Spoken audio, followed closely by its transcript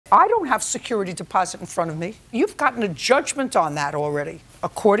I don't have security deposit in front of me. You've gotten a judgment on that already,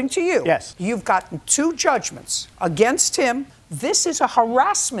 according to you. Yes. You've gotten 2 judgments against him. This is a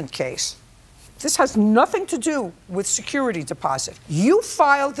harassment case. This has nothing to do with security deposit. You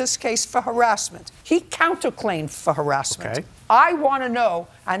filed this case for harassment. He counterclaimed for harassment. Okay. I want to know,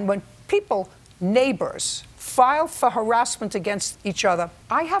 and when people, neighbors, file for harassment against each other,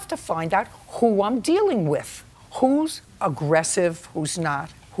 I have to find out who I'm dealing with. Who's aggressive, who's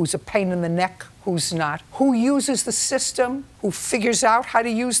not, who's a pain in the neck, who's not, who uses the system, who figures out how to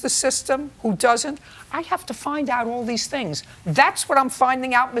use the system, who doesn't. I have to find out all these things. That's what I'm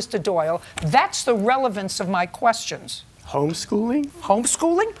finding out, Mr. Doyle. That's the relevance of my questions. Homeschooling?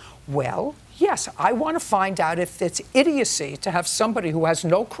 Homeschooling? Well, yes, I want to find out if it's idiocy to have somebody who has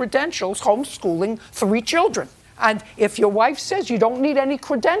no credentials homeschooling 3 children. And if your wife says you don't need any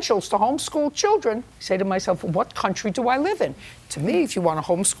credentials to homeschool children, I say to myself, well, what country do I live in? To me, if you want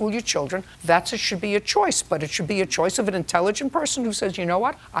to homeschool your children, should be a choice, but it should be a choice of an intelligent person who says, you know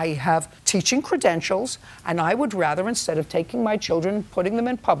what, I have teaching credentials, and I would rather, instead of taking my children and putting them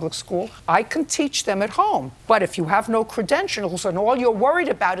in public school, I can teach them at home. But if you have no credentials and all you're worried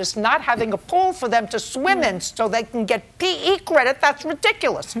about is not having a pool for them to swim in so they can get PE credit, that's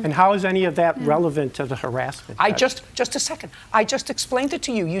ridiculous. And how is any of that relevant to the harassment? Just a second. I just explained it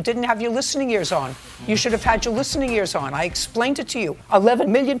to you. You didn't have your listening ears on. You should have had your listening ears on. I explained it to you.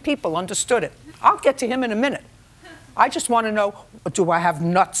 11 million people understood it. I'll get to him in a minute. I just want to know, do I have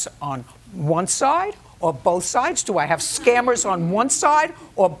nuts on one side or both sides? Do I have scammers on one side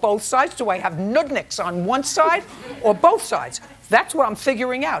or both sides? Do I have nudniks on one side or both sides? That's what I'm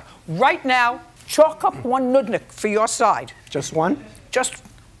figuring out. Right now, chalk up one nudnik for your side. Just one?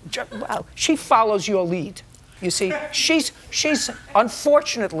 Well, she follows your lead. You see, she's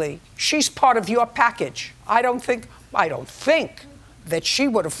unfortunately, she's part of your package. I don't think that she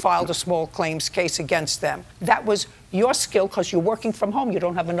would have filed a small claims case against them. That was your skill because you're working from home. You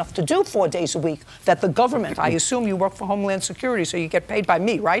don't have enough to do 4 days a week. That the government, I assume you work for Homeland Security, so you get paid by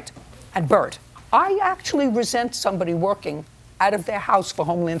me, right? And Bert. I actually resent somebody working out of their house for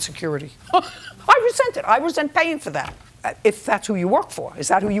Homeland Security. I resent it. I resent paying for that. If that's who you work for. Is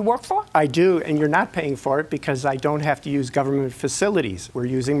that who you work for? I do, and you're not paying for it because I don't have to use government facilities. We're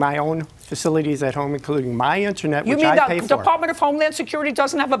using my own facilities at home, including my internet, which I pay for. You mean the Department of Homeland Security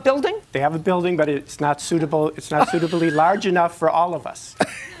doesn't have a building? They have a building, but it's not suitable. It's not suitably large enough for all of us.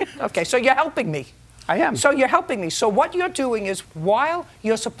 Okay, so you're helping me. I am. So you're helping me. So what you're doing is, while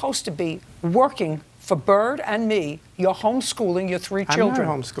you're supposed to be working for Bird and me, you're homeschooling your 3 children.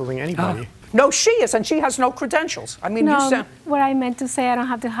 I'm not homeschooling anybody. No, she is, and she has no credentials. I mean, no, what I meant to say, I don't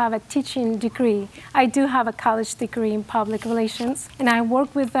have to have a teaching degree. I do have a college degree in public relations, and I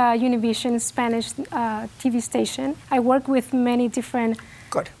work with Univision Spanish TV station. I work with many different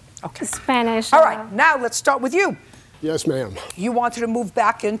Spanish. All right, now let's start with you. Yes, ma'am. You wanted to move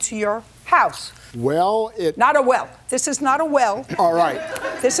back into your house. Well, Not a well. This is not a well. All right.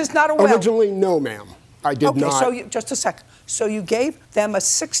 This is not a well. Originally, no, ma'am. I did not. Okay, so just a second. So you gave them a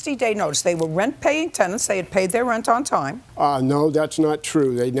 60-day notice. They were rent-paying tenants. They had paid their rent on time. No, that's not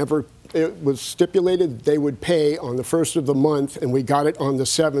true. They never. It was stipulated they would pay on the 1st of the month, and we got it on the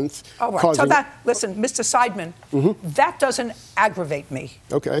 7th. All right. So listen, Mr. Seidman, that doesn't aggravate me.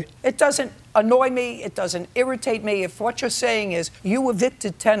 Okay. It doesn't annoy me. It doesn't irritate me. If what you're saying is you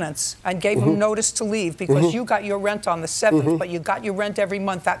evicted tenants and gave them notice to leave because you got your rent on the 7th, but you got your rent every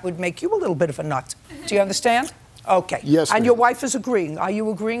month, that would make you a little bit of a nut. Do you understand? Okay. Yes, and your wife is agreeing. Are you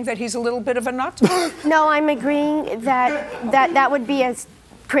agreeing that he's a little bit of a nut? No, I'm agreeing that would be a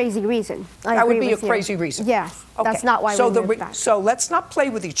crazy reason. That would be a crazy reason. Yes, okay. That's not why we moved back. So let's not play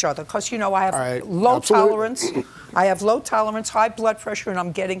with each other, because, you know, I have low tolerance. I have low tolerance, high blood pressure, and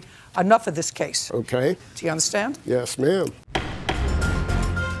I'm getting enough of this case. Okay. Do you understand? Yes, ma'am.